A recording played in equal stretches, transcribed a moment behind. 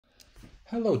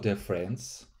Hello dear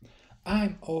friends.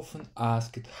 I'm often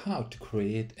asked how to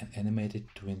create an animated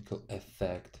twinkle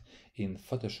effect in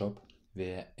Photoshop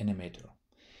via Animator.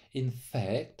 In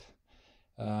fact,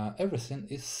 everything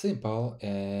is simple,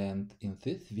 and in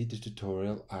this video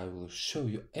tutorial I will show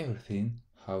you everything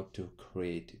how to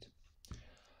create it.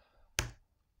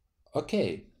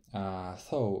 Okay,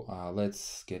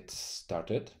 let's get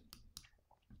started.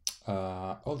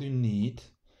 All you need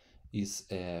is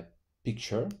a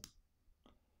picture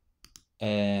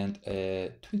and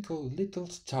a twinkle little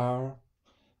star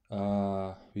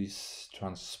with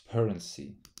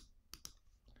transparency.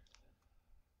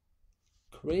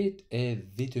 Create a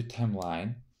video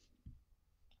timeline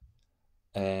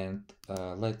and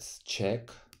let's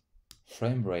check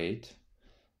frame rate.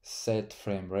 Set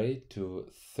frame rate to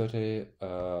 30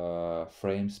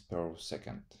 frames per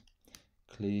second.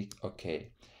 Click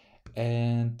OK.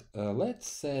 And let's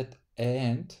set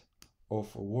end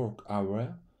of work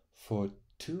hour for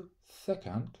 2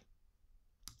 seconds.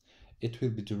 It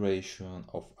will be duration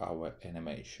of our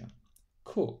animation.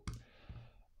 Cool.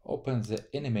 Open the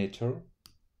Animator.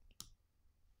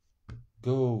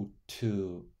 Go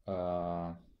to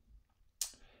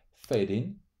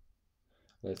fading.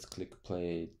 Let's click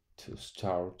play to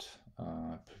start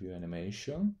preview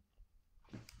animation.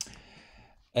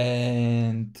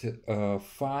 And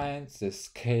find the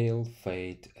scale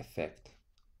fade effect.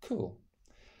 Cool.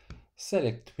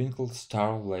 Select Twinkle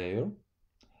Star layer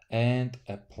and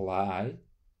apply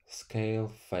scale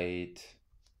fade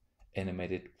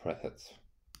animated presets.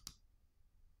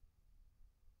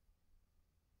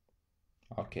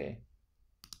 Okay.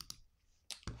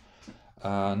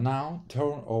 Now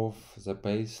turn off the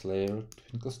base layer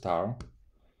Twinkle Star.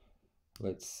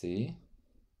 Let's see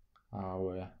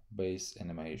our base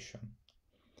animation.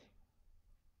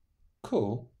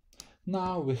 Cool.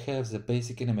 Now we have the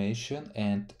basic animation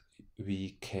and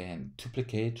we can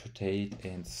duplicate, rotate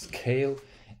and scale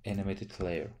animated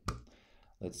layer.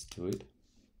 Let's do it.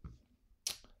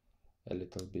 A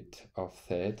little bit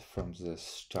offset from the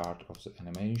start of the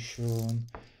animation.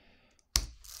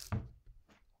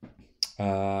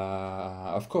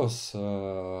 Of course,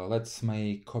 let's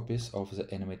make copies of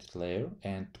the animated layer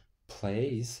and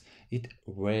place it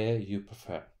where you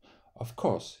prefer. Of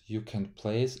course, you can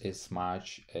place as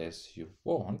much as you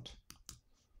want.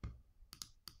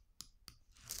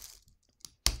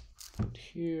 Put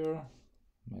here,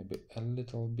 maybe a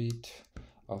little bit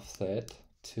offset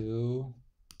to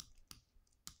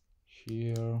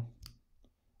here,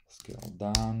 scale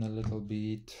down a little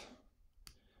bit,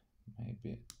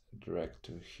 maybe drag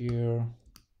to here.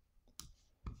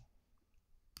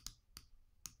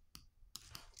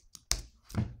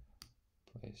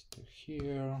 Place to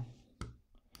here.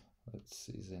 Let's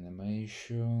see the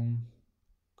animation.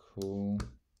 Cool.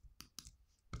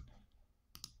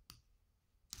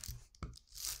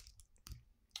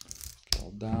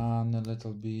 Scale down a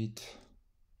little bit.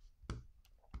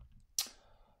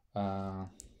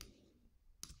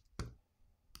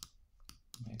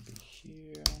 Maybe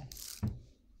here.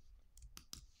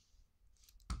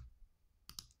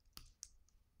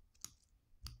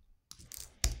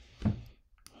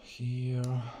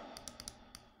 Here.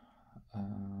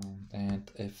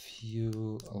 And a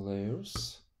few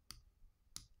layers.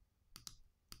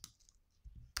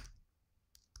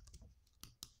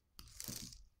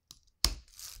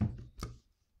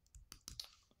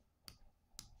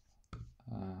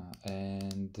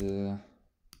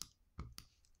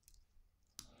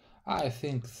 I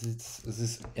think this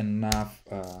is enough,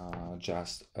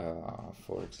 just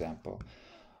for example.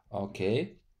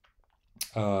 Okay,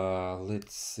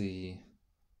 let's see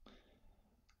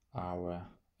our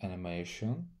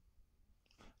animation.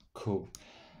 Cool.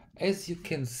 As you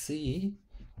can see,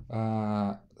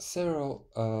 several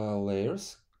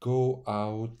layers go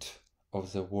out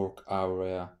of the work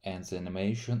area and the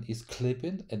animation is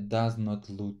clipping. It does not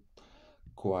look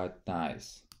quite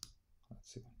nice.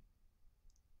 Let's see.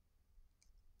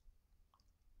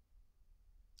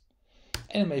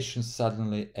 Animation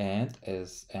suddenly end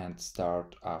and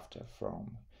start after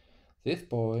from this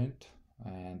point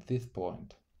and this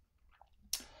point.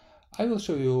 I will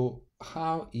show you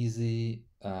how easy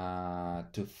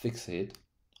to fix it.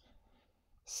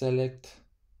 Select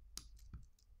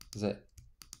the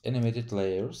animated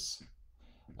layers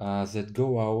that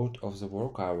go out of the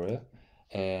work area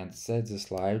and set the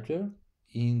slider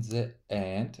in the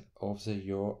end of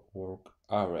your work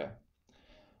area.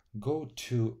 Go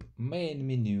to main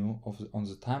menu on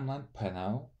the timeline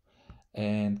panel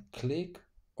and click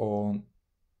on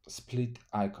split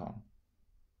icon.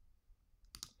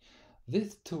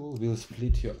 This tool will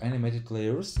split your animated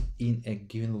layers in a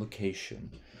given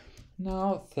location.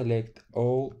 Now select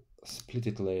all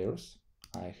splitted layers.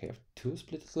 I have 2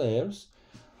 splitted layers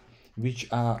which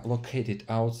are located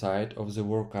outside of the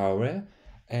work area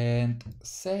and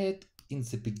set in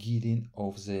the beginning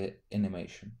of the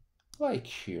animation, like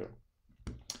here.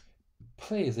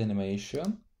 Play the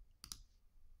animation,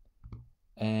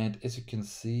 and as you can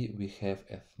see we have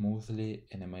a smoothly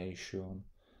animation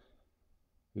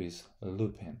with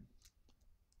looping.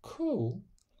 Cool.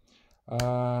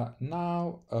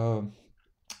 Now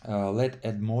let's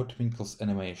add more Twinkle's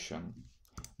animation.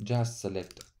 Just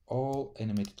select all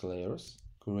animated layers,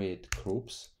 create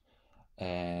groups,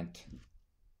 and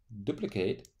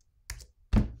duplicate.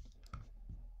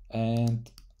 And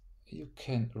you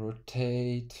can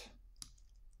rotate,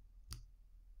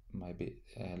 maybe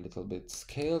a little bit,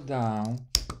 scale down.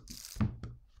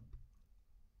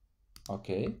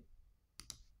 Okay.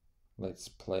 Let's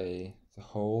play the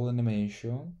whole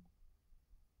animation.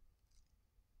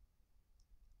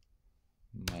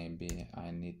 Maybe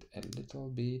I need a little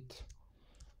bit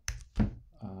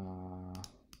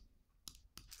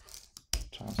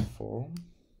transform.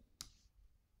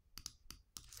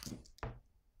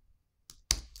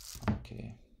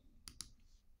 Okay.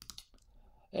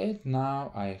 And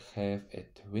now I have a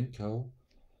twinkle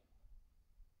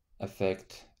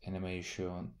effect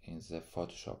animation in the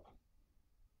Photoshop.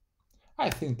 I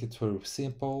think it's very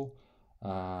simple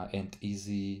and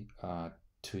easy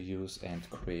to use and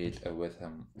create a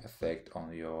rhythm effect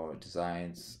on your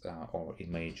designs or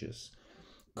images.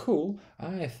 Cool.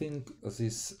 I think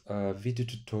this video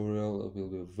tutorial will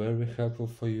be very helpful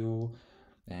for you,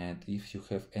 and if you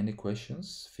have any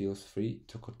questions, feel free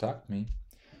to contact me.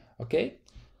 Okay,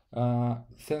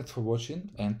 thanks for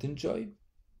watching and enjoy.